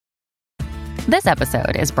This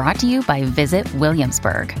episode is brought to you by Visit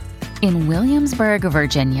Williamsburg. In Williamsburg,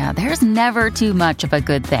 Virginia, there's never too much of a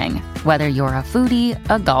good thing. Whether you're a foodie,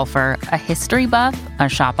 a golfer, a history buff, a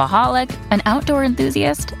shopaholic, an outdoor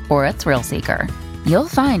enthusiast, or a thrill seeker, you'll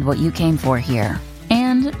find what you came for here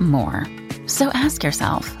and more. So ask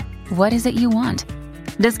yourself, what is it you want?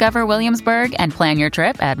 Discover Williamsburg and plan your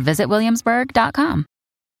trip at visitwilliamsburg.com.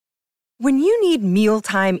 When you need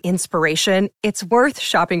mealtime inspiration, it's worth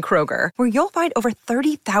shopping Kroger, where you'll find over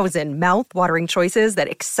 30,000 mouth-watering choices that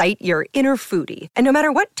excite your inner foodie. And no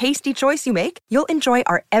matter what tasty choice you make, you'll enjoy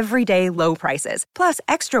our everyday low prices, plus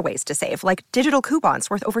extra ways to save, like digital coupons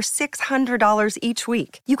worth over $600 each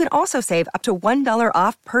week. You can also save up to $1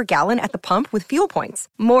 off per gallon at the pump with fuel points.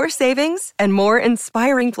 More savings and more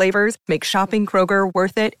inspiring flavors make shopping Kroger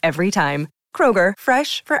worth it every time. Kroger,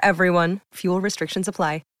 fresh for everyone. Fuel restrictions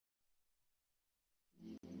apply.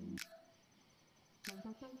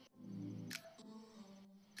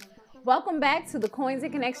 Welcome back to the Coins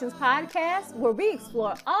and Connections podcast, where we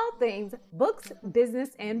explore all things books, business,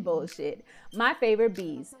 and bullshit. My favorite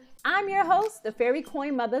bees. I'm your host, the fairy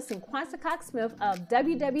coin mother, Cinquanta Cox-Smith of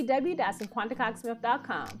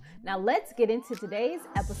www.cinquantacoxsmith.com. Now let's get into today's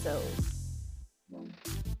episode.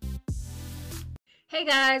 Hey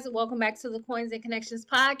guys, welcome back to the Coins and Connections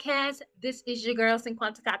podcast. This is your girl,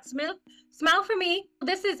 Cinquanta Cox-Smith. Smile for me.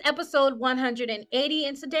 This is episode 180,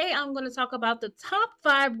 and today I'm going to talk about the top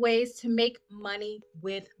 5 ways to make money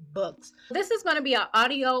with books. This is going to be an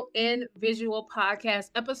audio and visual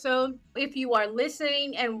podcast episode. If you are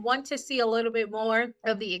listening and want to see a little bit more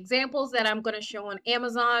of the examples that I'm going to show on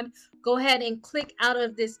Amazon, go ahead and click out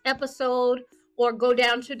of this episode, or go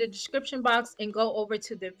down to the description box and go over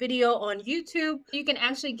to the video on YouTube. You can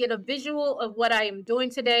actually get a visual of what I am doing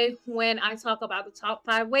today when I talk about the top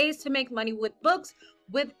 5 ways to make money with books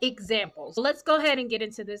with examples. Let's go ahead and get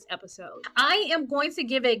into this episode. I am going to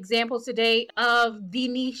give an example today of the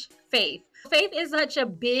niche faith. Faith is such a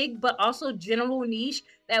big but also general niche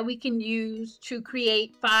that we can use to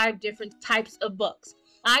create 5 different types of books.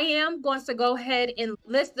 I am going to go ahead and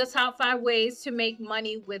list the top 5 ways to make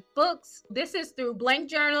money with books. This is through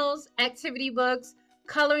blank journals, activity books,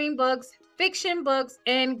 coloring books, fiction books,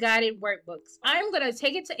 and guided workbooks. I'm going to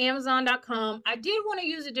take it to Amazon.com. I did want to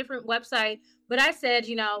use a different website, but I said,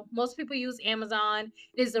 most people use Amazon.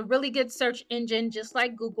 It is a really good search engine, just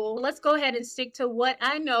like Google. Let's go ahead and stick to what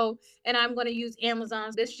I know, and I'm going to use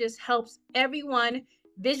Amazon. This just helps everyone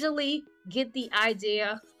visually get the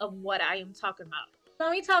idea of what I am talking about. When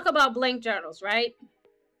we talk about blank journals, right?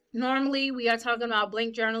 Normally, we are talking about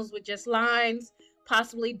blank journals with just lines,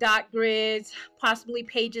 possibly dot grids, possibly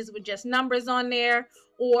pages with just numbers on there,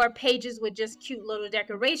 or pages with just cute little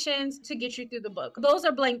decorations to get you through the book. Those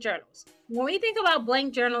are blank journals. When we think about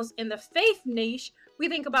blank journals in the faith niche, we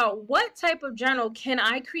think about what type of journal can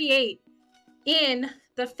I create in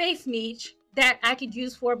the faith niche that I could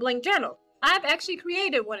use for a blank journal. I've actually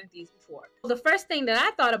created one of these before. The first thing that I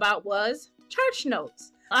thought about was church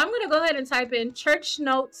notes. I'm going to go ahead and type in church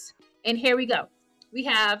notes, and here we go. We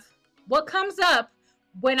have what comes up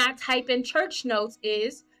when I type in church notes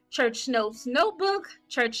is church notes notebook,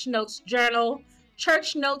 church notes journal,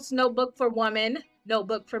 church notes notebook for women,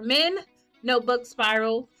 notebook for men, notebook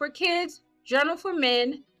spiral for kids, journal for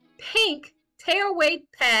men, pink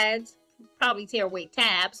tear-weight pads, probably tear-weight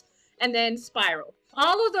tabs, and then spiral.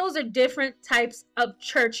 All of those are different types of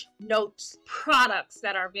church notes products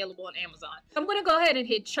that are available on Amazon. I'm going to go ahead and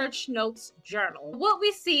hit church notes journal. What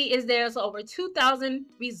we see is there's over 2,000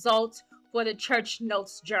 results for the church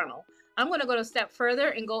notes journal. I'm going to go a step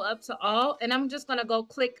further and go up to all, and I'm just going to go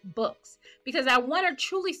click books because I want to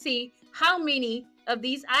truly see how many of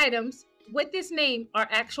these items with this name are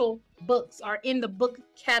actual books, are in the book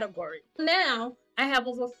category. Now I have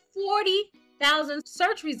over 40,000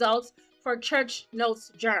 search results for church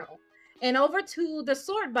notes journal. And over to the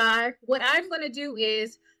sort by, what I'm going to do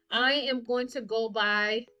is I am going to go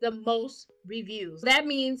by the most reviews. That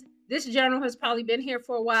means this journal has probably been here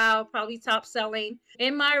for a while, probably top selling.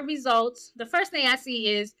 In my results, the first thing I see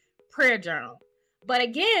is prayer journal. But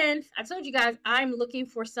again, I told you guys, I'm looking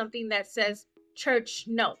for something that says church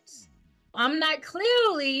notes. I'm not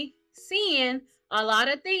clearly seeing a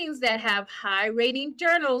lot of things that have high rating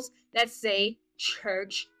journals that say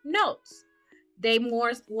church notes. They're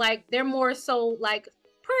more so like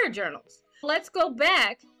prayer journals. Let's go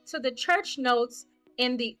back to the church notes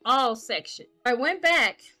in the all section. I went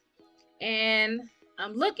back and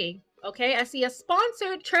I'm looking. Okay, I see a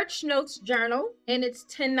sponsored church notes journal and it's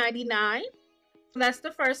 $10.99. That's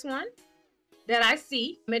the first one that I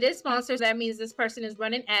see. It is sponsored. That means this person is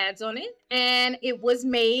running ads on it. And it was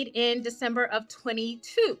made in December of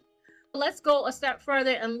 22. Let's go a step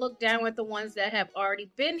further and look down at the ones that have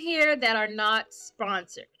already been here that are not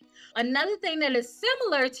sponsored. Another thing that is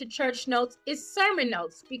similar to church notes is sermon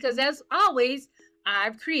notes, because as always,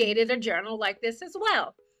 I've created a journal like this as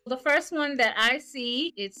well. The first one that I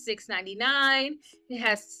see is $6.99. It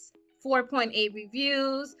has 4.8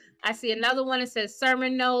 reviews. I see another one that says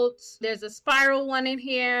sermon notes. There's a spiral one in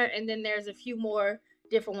here, and then there's a few more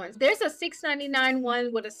different ones. There's a $6.99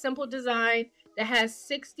 one with a simple design that has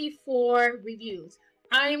 64 reviews.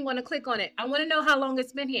 I am going to click on it. I want to know how long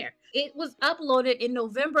it's been here. It was uploaded in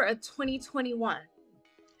November of 2021.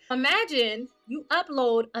 Imagine you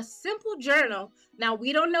upload a simple journal. Now,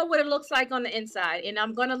 we don't know what it looks like on the inside, and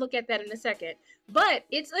I'm going to look at that in a second. But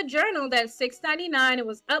it's a journal that's $6.99. It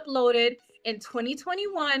was uploaded in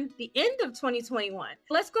 2021, the end of 2021.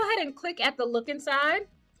 Let's go ahead and click at the look inside,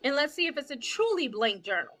 and let's see if it's a truly blank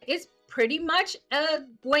journal. It's pretty much a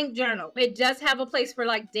blank journal. It does have a place for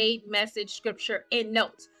like date, message, scripture, and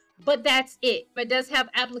notes, but that's it. It does have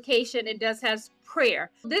application. It does have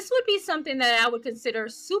prayer. This would be something that I would consider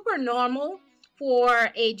super normal for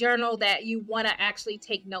a journal that you want to actually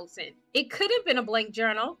take notes in. It could have been a blank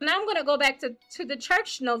journal. Now I'm going to go back to the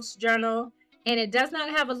church notes journal, and it does not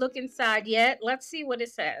have a look inside yet. Let's see what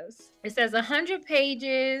it says. It says 100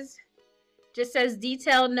 pages, just says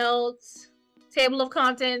detailed notes, table of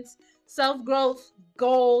contents, self-growth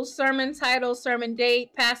goals, sermon title, sermon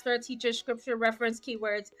date, pastor, teacher, scripture, reference,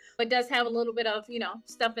 keywords. It does have a little bit of,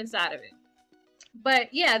 stuff inside of it.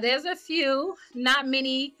 But yeah, there's a few, not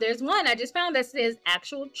many. There's one I just found that says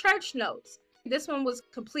actual church notes. This one was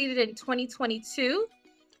completed in 2022. It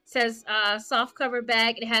says soft cover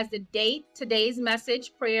bag. It has the date, today's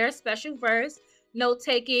message, prayer, special verse, note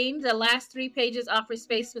taking. The last 3 pages offer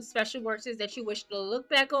space for special verses that you wish to look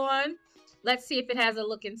back on. Let's see if it has a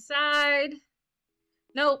look inside.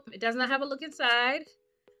 Nope, it does not have a look inside.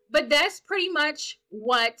 But that's pretty much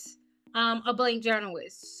what a blank journal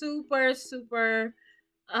is. Super, super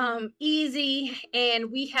easy.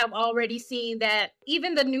 And we have already seen that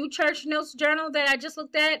even the new church notes journal that I just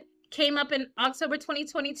looked at came up in October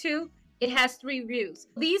 2022. It has 3 reviews.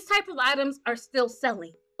 These type of items are still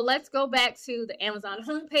selling. Let's go back to the Amazon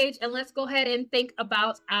homepage and let's go ahead and think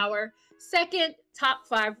about our second top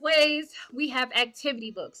 5 ways. We have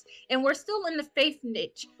activity books, and we're still in the faith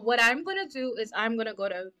niche. What I'm going to do is I'm going to go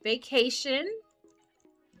to Vacation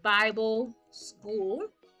Bible School,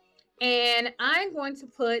 and I'm going to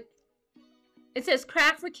put, it says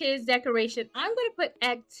craft for kids, decoration. I'm going to put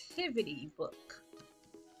activity book,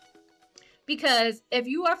 because if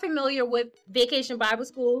you are familiar with Vacation Bible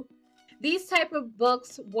School, these type of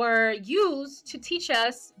books were used to teach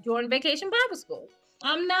us during Vacation Bible School.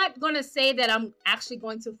 I'm not going to say that I'm actually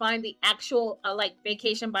going to find the actual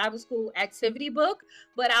Vacation Bible School activity book,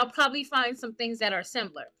 but I'll probably find some things that are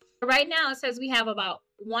similar. Right now it says we have about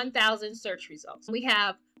 1,000 search results. We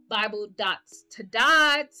have Bible dots to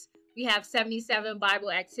dots. We have 77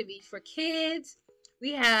 Bible activities for kids.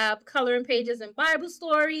 We have coloring pages and Bible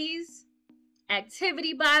stories,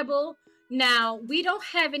 activity Bible. Now, we don't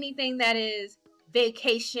have anything that is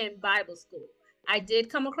Vacation Bible School. I did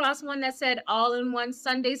come across one that said all-in-one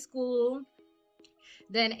Sunday school,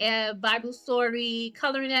 then a Bible story,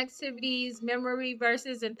 coloring activities, memory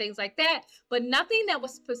verses, and things like that, but nothing that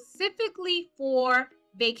was specifically for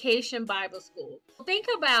Vacation Bible School. Think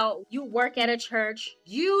about, you work at a church,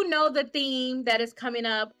 you know the theme that is coming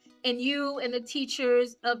up, and you and the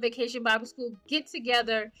teachers of Vacation Bible School get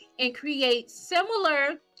together and create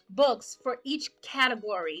similar books for each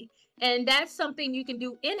category. And that's something you can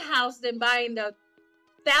do in-house than buying the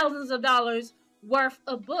thousands of dollars worth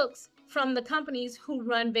of books from the companies who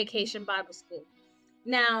run Vacation Bible School.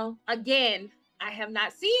 Now, again, I have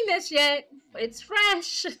not seen this yet. It's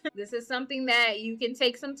fresh. This is something that you can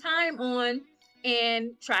take some time on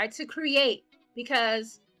and try to create,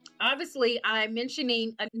 because obviously I'm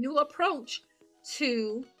mentioning a new approach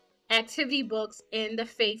to activity books in the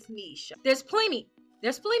faith niche. There's plenty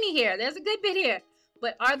here. There's a good bit here.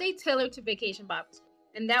 But are they tailored to Vacation Bible School?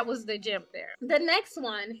 And that was the gem there. The next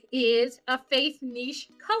one is a faith niche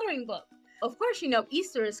coloring book. Of course,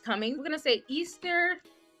 Easter is coming. We're going to say Easter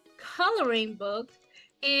coloring book.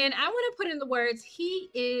 And I want to put in the words, He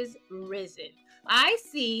is risen. I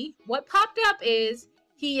see what popped up is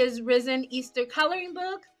He is risen Easter coloring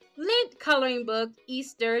book, Lent coloring book,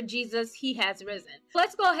 Easter, Jesus, He has risen.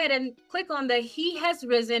 Let's go ahead and click on the He has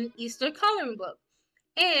risen Easter coloring book.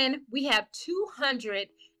 And we have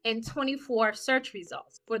 224 search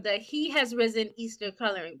results for the He has risen Easter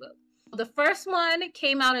coloring book. The first one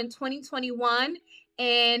came out in 2021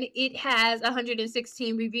 and it has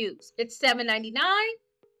 116 reviews. It's $7.99.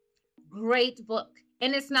 Great book.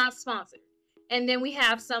 and it's not sponsored. And then we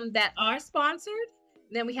have some that are sponsored.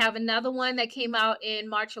 Then we have another one that came out in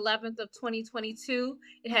March 11th of 2022.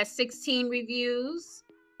 It has 16 reviews.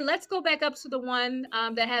 Let's go back up to the one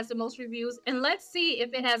that has the most reviews, and let's see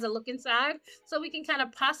if it has a look inside so we can kind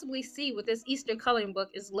of possibly see what this Easter coloring book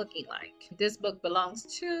is looking like. This book belongs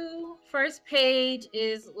to, first page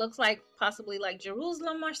looks like possibly like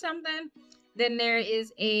Jerusalem or something. Then there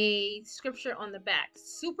is a scripture on the back.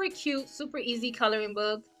 Super cute, super easy coloring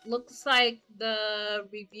book. Looks like the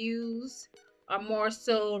reviews are more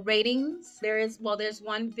so ratings. There's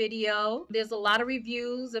one video. There's a lot of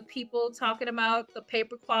reviews of people talking about the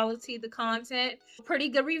paper quality, the content. Pretty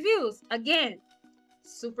good reviews. Again,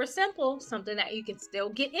 super simple, something that you can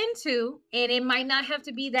still get into. And it might not have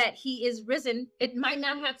to be that he is risen. It might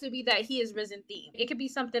not have to be that he is risen theme. It could be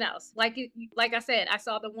something else. Like I said, I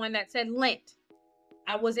saw the one that said Lent.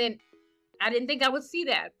 I didn't think I would see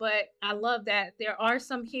that, but I love that there are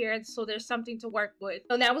some here, so there's something to work with.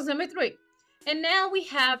 So that was number 3. And now we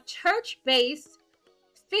have church-based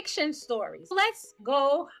fiction stories. Let's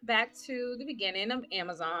go back to the beginning of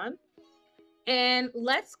Amazon and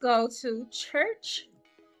let's go to church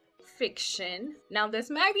fiction. Now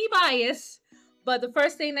this might be biased, but the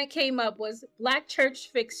first thing that came up was Black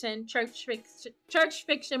church fiction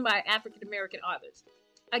by African American authors.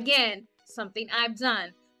 Again, something I've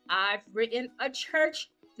done. I've written a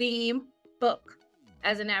church theme book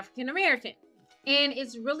as an African American. And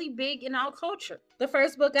it's really big in our culture. The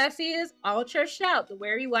first book I see is All Churched Out, The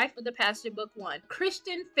Weary Wife of the Pastor, Book 1.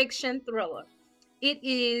 Christian fiction thriller. It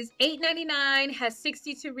is $8.99, has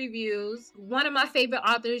 62 reviews. One of my favorite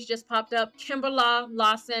authors just popped up, Kimberly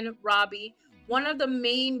Lawson Robbie. One of the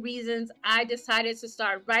main reasons I decided to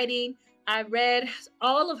start writing, I read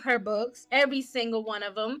all of her books, every single one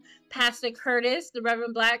of them. Pastor Curtis, the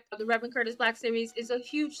Reverend Curtis Black series is a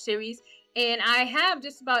huge series. And I have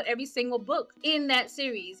just about every single book in that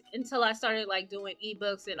series until I started like doing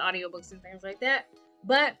ebooks and audiobooks and things like that.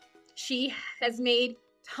 But she has made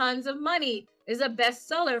tons of money, is a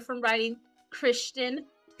bestseller from writing Christian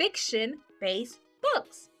fiction-based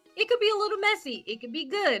books. It could be a little messy. It could be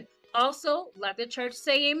good. Also, Let the Church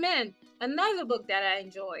Say Amen. Another book that I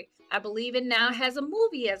enjoy. I believe it now has a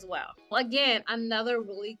movie as well. Again, another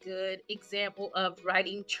really good example of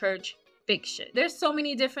writing church fiction. There's so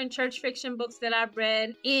many different church fiction books that I've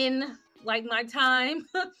read in like my time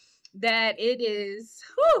that it is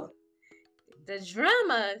the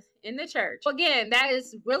drama in the church. Again, that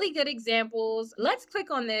is really good examples. Let's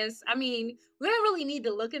click on this. I mean, we don't really need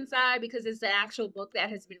to look inside because it's the actual book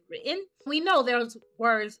that has been written. We know there's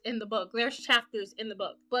words in the book. There's chapters in the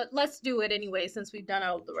book, but let's do it anyway since we've done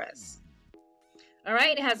all of the rest. All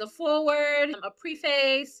right, it has a foreword, a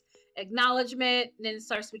preface, acknowledgement, and then it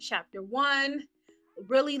starts with chapter 1. It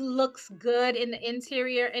really looks good in the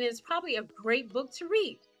interior, and it's probably a great book to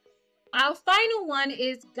read. Our final one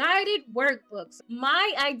is guided workbooks.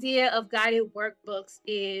 My idea of guided workbooks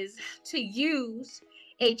is to use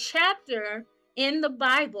a chapter in the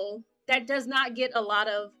Bible that does not get a lot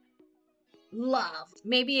of love.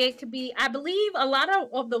 Maybe it could be, I believe a lot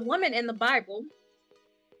of the women in the Bible,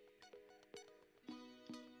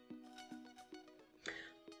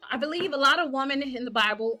 I believe a lot of women in the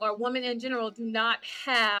Bible, or women in general, do not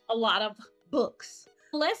have a lot of books.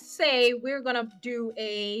 Let's say we're going to do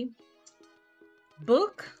a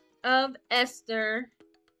Book of Esther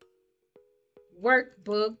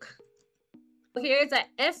workbook. Here's an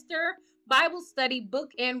Esther Bible study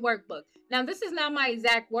book and workbook. Now, this is not my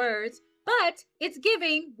exact words, but it's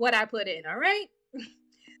giving what I put in, all right?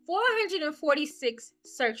 446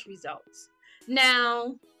 search results.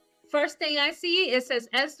 Now, first thing I see, it says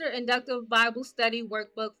Esther Inductive Bible Study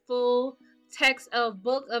Workbook, full text of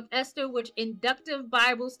Book of Esther, which inductive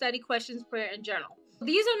Bible study questions, prayer, and journal.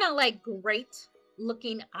 These are not like great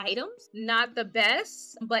looking items, not the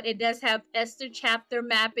best, but it does have Esther chapter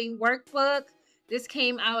mapping workbook. This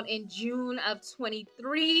came out in June of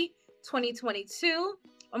 2022.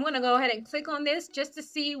 I'm going to go ahead and click on this just to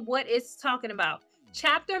see what it's talking about.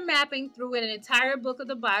 Chapter mapping through an entire book of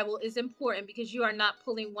the Bible is important because you are not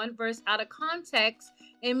pulling one verse out of context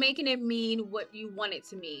and making it mean what you want it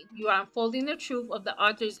to mean. You are unfolding the truth of the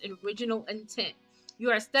author's original intent.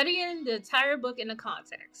 You are studying the entire book in the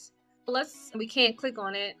context. We can't click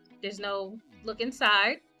on it. There's no look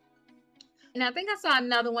inside. And I think I saw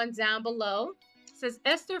another one down below. It says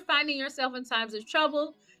Esther Finding Yourself in Times of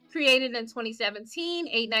Trouble, created in 2017,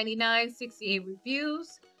 $8.99, 68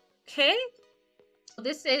 reviews. Okay.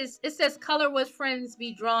 It says color what friends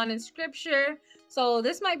be drawn in scripture. So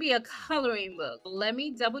this might be a coloring book. Let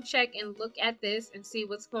me double check and look at this and see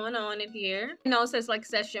what's going on in here. You know, it says like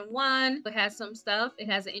session 1. It has some stuff. It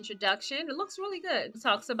has an introduction. It looks really good. It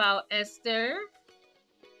talks about Esther.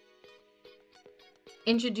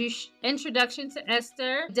 Introduction to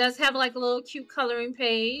Esther. It does have like a little cute coloring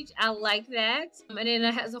page. I like that. And then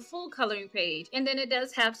it has a full coloring page. And then it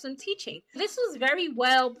does have some teaching. This was very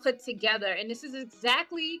well put together. And this is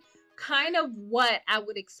exactly kind of what I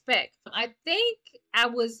would expect. I think I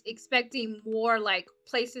was expecting more like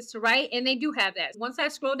places to write, and they do have that. Once I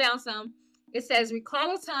scroll down some, it says,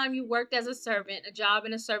 recall a time you worked as a servant, a job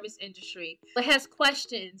in a service industry. It has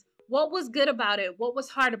questions. What was good about it? What was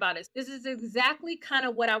hard about it? This is exactly kind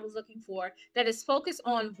of what I was looking for. That is focused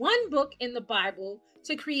on one book in the Bible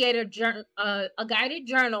to create a guided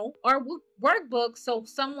journal or workbook so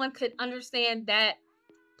someone could understand that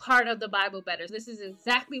part of the Bible better. This is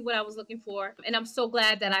exactly what I was looking for, and I'm so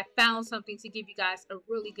glad that I found something to give you guys a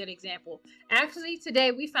really good example. Actually,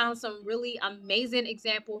 today we found some really amazing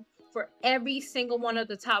example for every single one of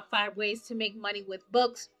the top 5 ways to make money with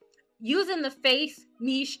books. Using the faith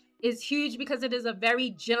niche is huge because it is a very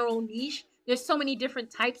general niche. There's so many different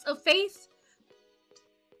types of faith.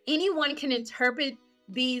 Anyone can interpret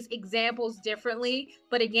these examples differently,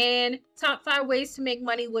 but again, top 5 ways to make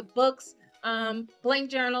money with books. Blank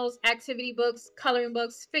journals, activity books, coloring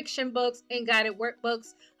books, fiction books, and guided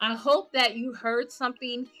workbooks. I hope that you heard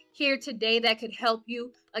something here today that could help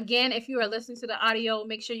you. Again, if you are listening to the audio,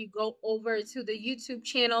 make sure you go over to the YouTube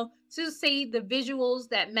channel to see the visuals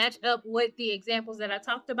that match up with the examples that I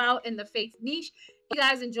talked about in the faith niche. If you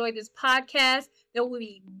guys enjoyed this podcast, there will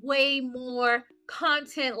be way more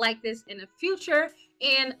content like this in the future.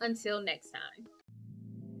 And until next time.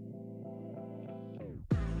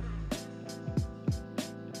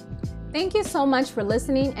 Thank you so much for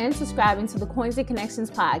listening and subscribing to the Coins and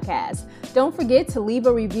Connections podcast. Don't forget to leave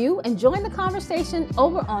a review and join the conversation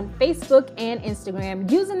over on Facebook and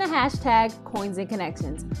Instagram using the hashtag Coins and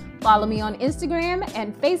Connections. Follow me on Instagram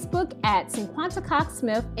and Facebook at Cinquanta Cox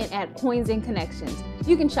Smith and at Coins and Connections.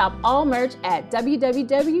 You can shop all merch at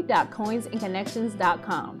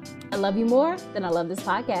www.coinsandconnections.com. I love you more than I love this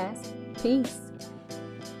podcast. Peace.